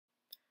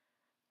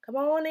Come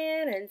on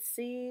in and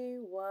see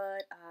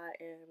what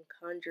I am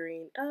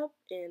conjuring up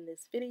in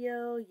this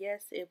video.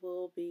 Yes, it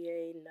will be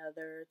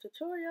another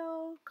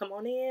tutorial. Come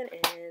on in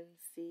and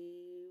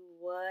see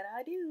what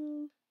I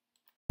do.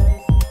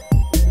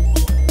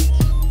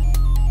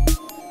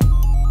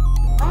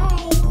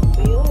 Bye.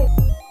 See you later.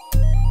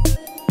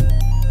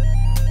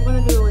 I'm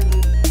gonna do it with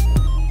you.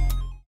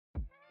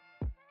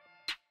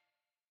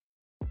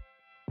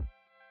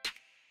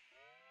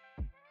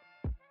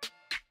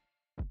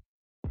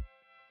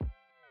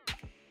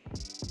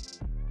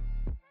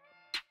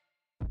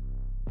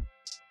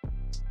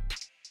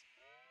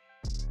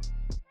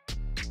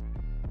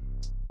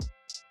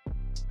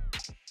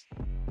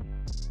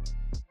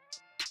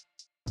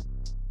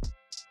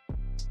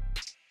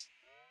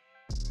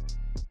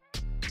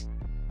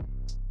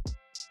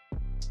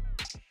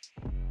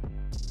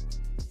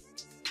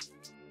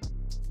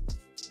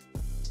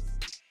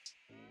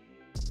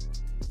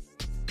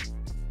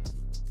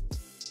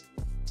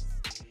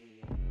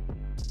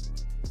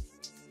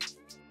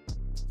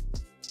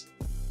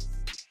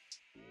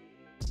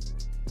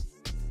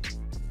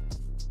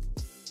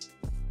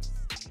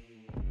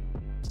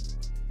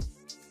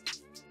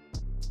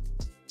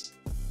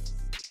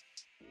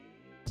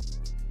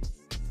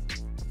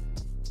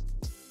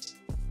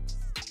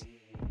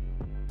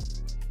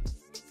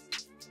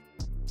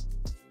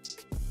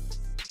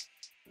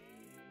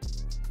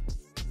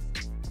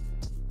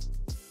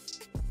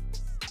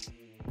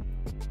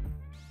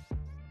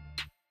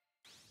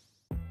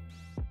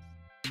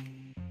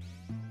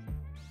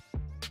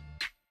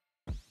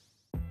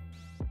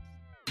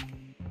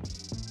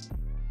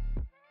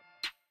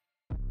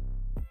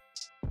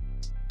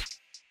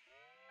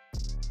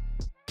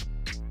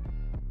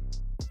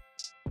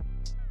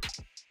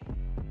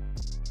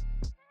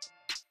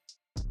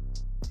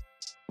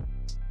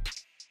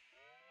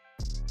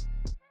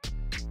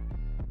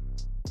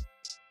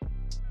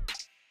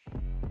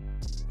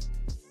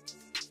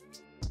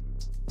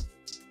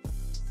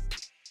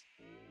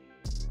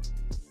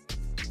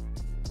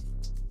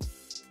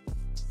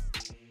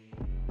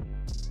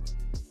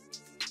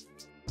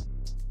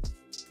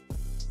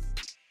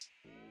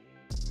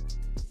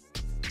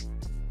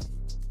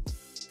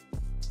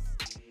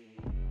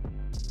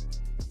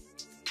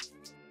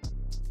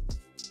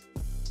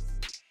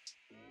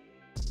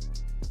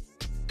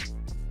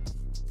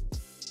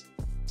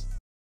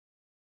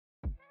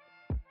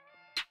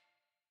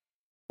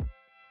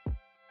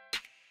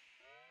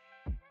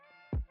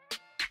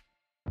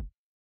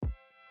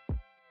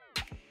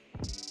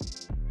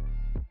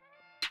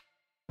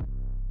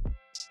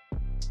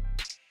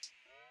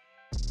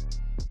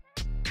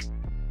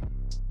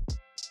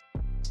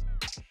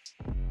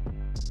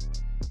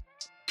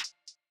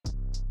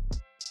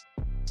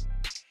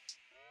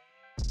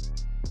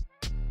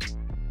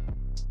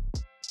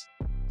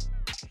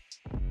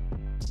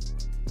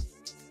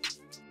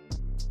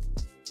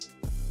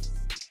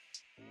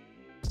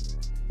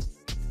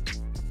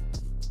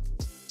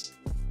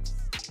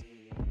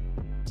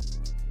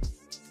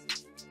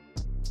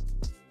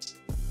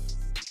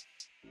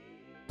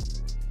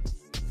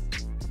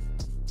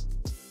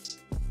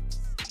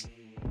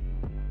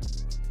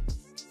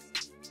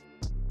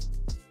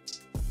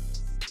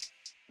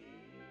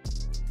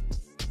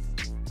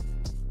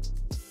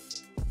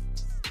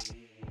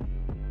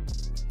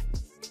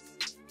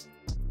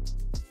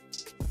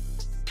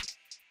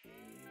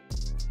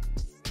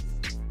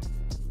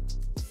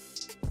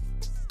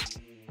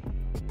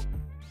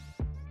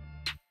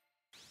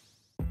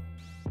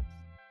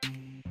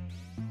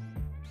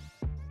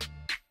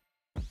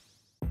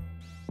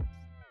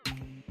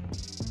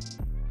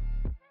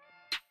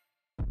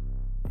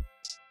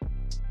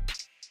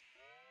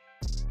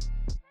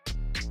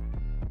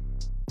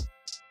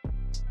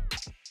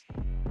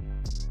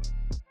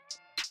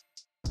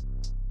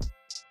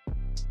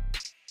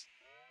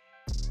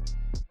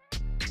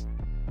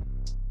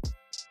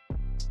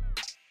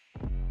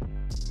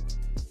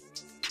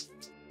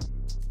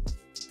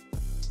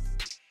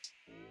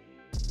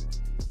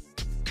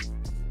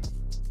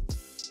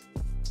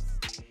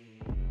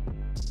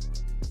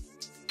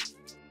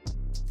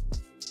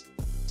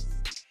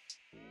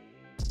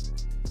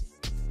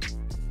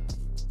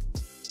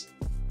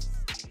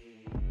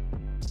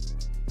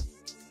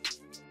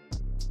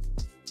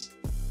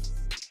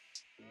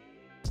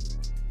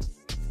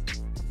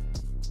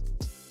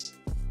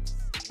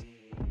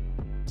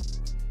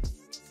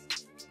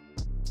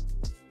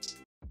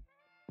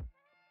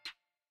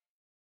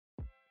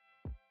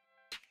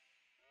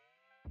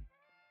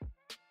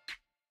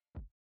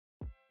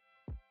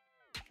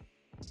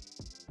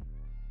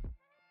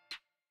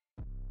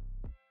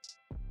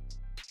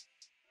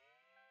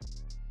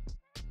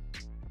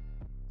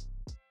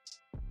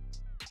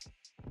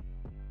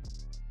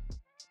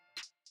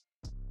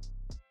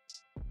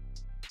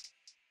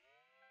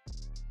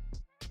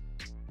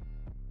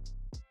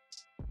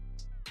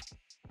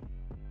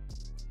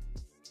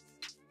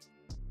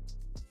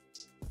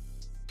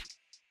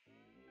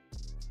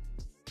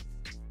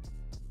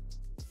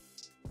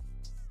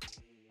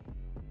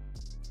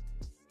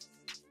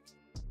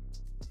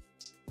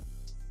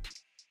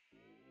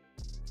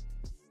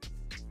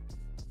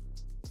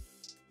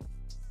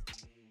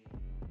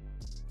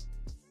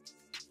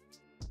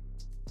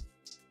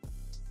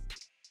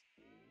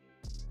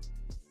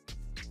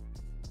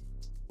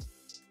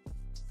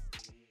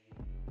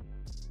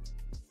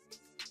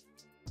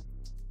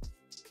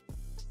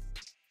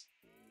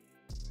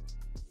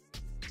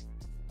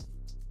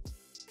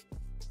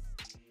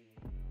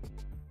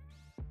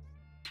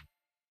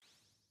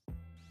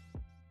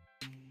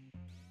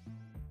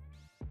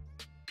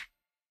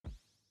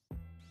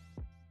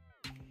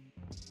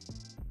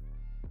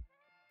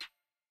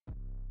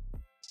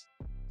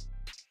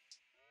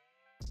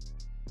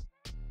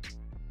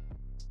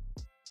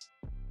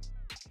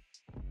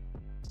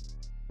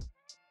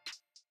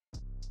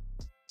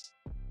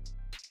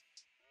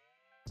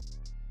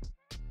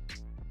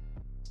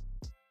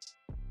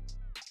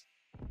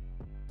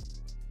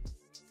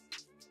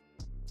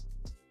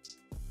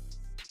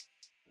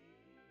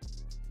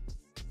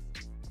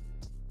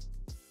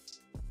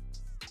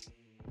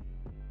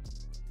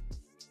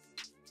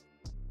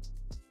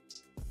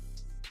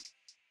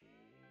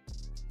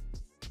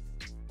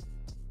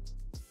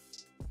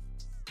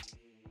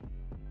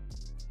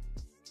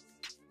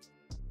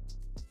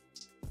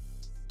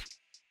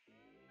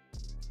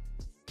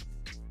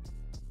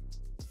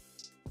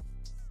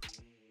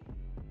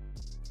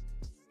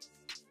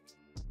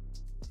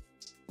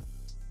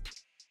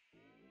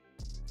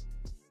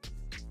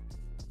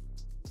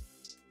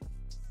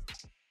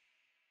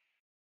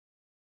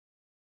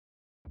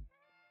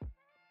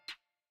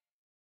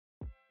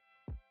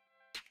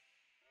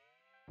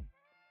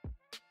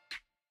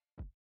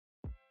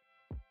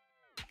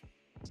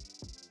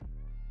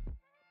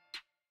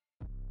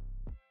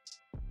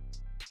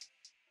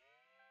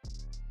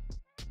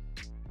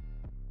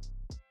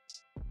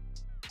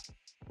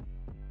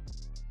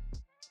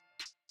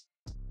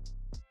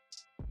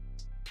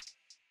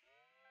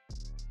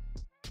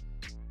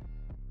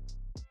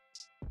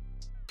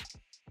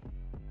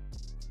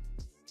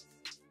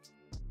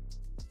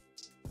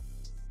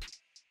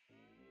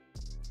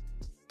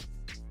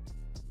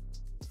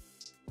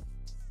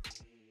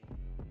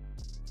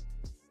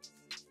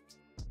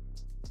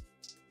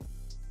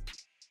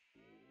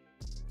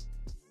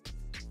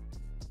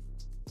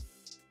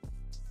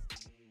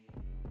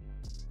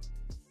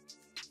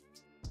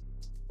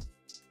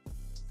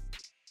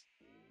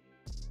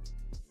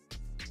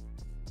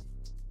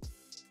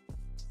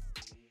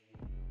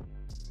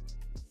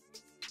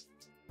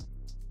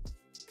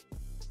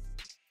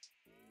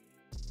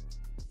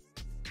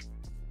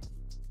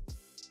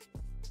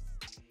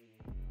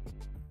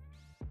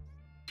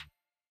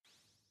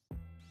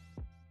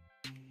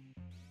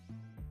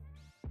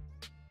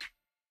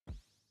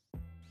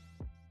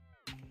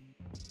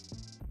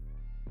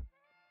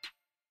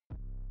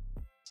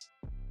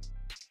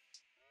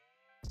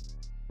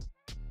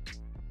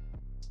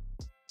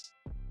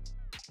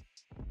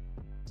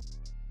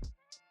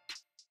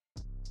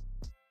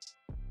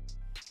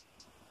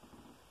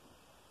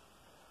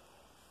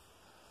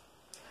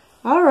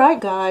 Alright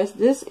guys,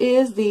 this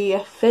is the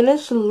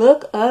finished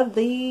look of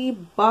the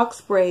box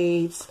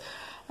braids.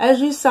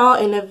 As you saw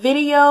in the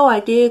video,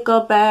 I did go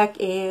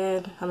back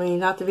and,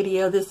 not the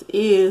video, this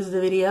is the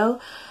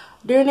video.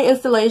 During the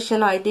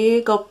installation, I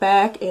did go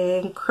back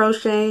and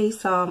crochet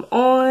some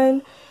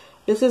on.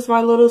 This is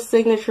my little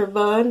signature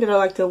bun that I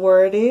like to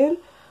wear it in.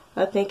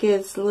 I think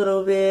it's a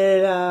little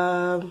bit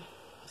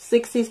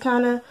 60s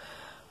kind of,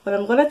 but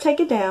I'm going to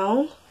take it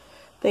down.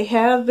 They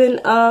have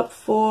been up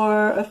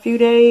for a few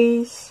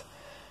days.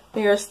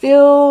 They are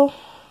still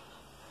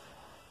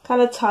kind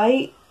of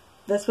tight.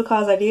 That's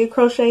because I did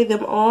crochet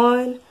them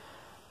on.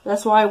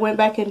 That's why I went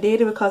back and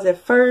did it, because at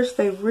first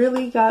they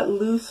really got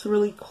loose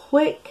really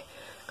quick.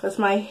 Because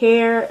my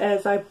hair,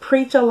 as I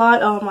preach a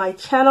lot on my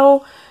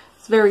channel,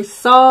 it's very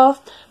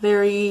soft,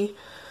 very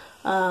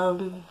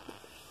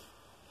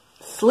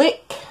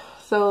slick.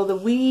 So the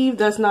weave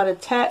does not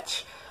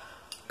attach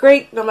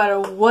great no matter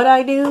what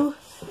I do.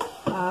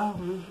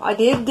 I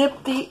did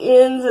dip the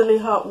ends in the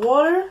hot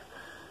water.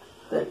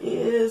 That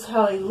is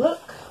how they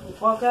look.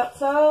 Walk out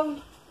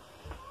some.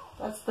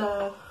 That's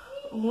the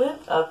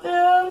length of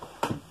them.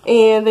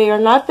 And they are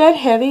not that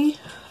heavy.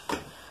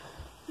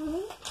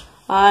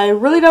 I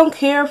really don't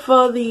care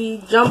for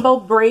the jumbo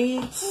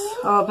braids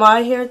on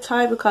my hair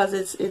type because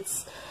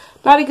it's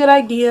not a good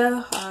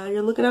idea.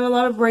 You're looking at a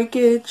lot of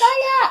breakage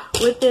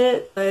with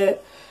it.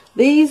 But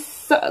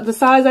these, the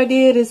size I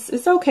did,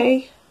 it's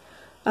okay.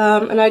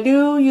 And I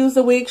do use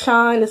the wig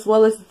shine as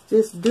well as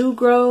this do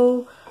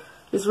grow.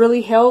 This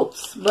really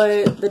helps,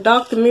 but the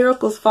Dr.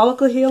 Miracle's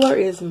follicle healer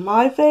is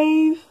my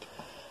fave.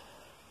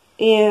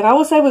 And I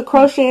would say with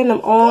crocheting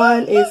them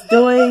on is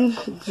doing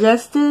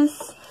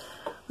justice.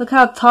 Look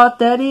how taut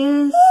that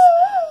is.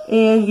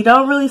 And you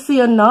don't really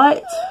see a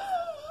knot.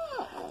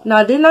 Now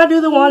I did not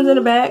do the ones in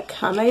the back.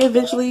 I may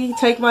eventually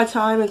take my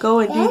time and go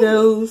and do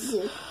those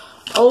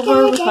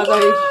over because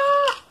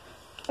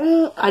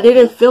I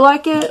didn't feel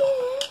like it.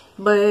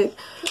 But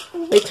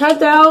they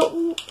turned out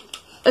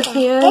a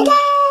 10.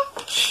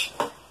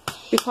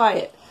 Be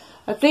quiet.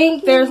 I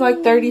think there's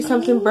like 30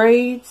 something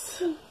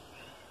braids.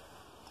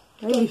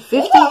 Maybe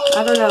 50?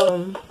 I don't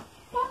know.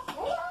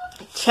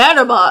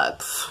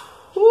 Chatterbox.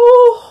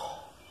 Woo.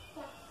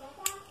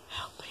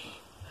 Help me.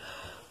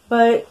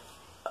 But,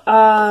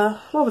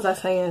 what was I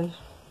saying?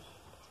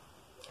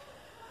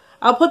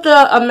 I'll put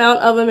the amount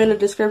of them in the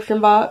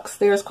description box.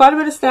 There's quite a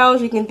bit of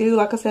styles you can do.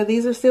 Like I said,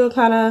 these are still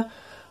kind of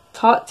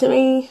taut to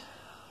me.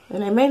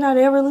 And they may not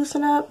ever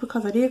loosen up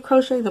because I did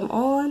crochet them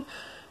on.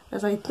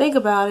 As I think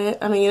about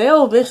it,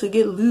 they'll eventually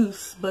get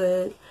loose,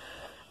 but,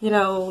 you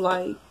know,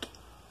 like,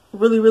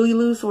 really, really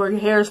loose where your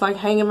hair is, like,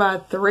 hanging by a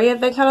thread,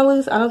 that kind of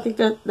loose. I don't think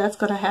that's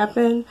going to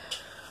happen.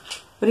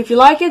 But if you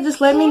like it, just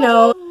let me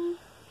know.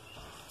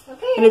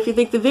 And if you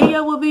think the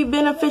video will be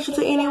beneficial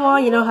to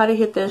anyone, you know how to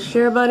hit that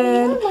share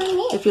button.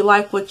 If you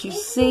like what you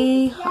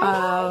see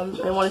and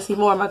want to see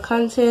more of my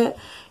content,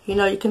 you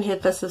know you can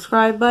hit the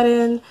subscribe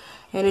button.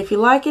 And if you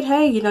like it,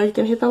 hey, you know you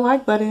can hit the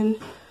like button.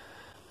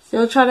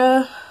 Still try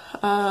to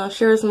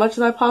share as much as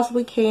I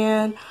possibly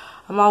can.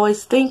 I'm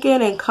always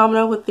thinking and coming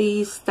up with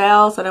these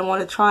styles that I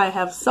want to try. I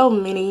have so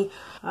many.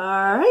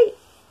 Alright,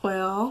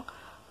 well,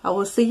 I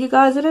will see you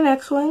guys in the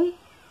next one.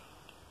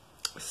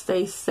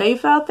 Stay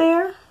safe out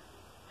there.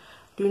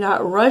 Do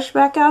not rush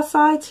back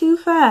outside too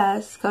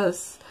fast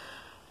because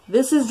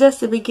this is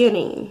just the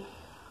beginning.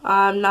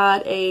 I'm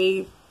not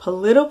a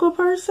political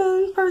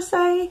person per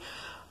se,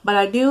 but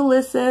I do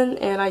listen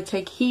and I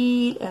take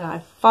heed and I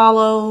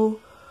follow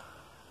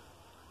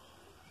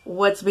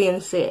what's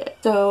being said.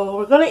 So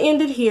we're gonna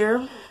end it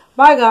here.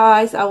 Bye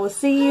guys, I will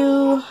see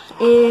you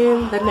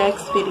in the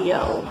next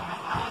video.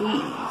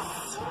 Peace.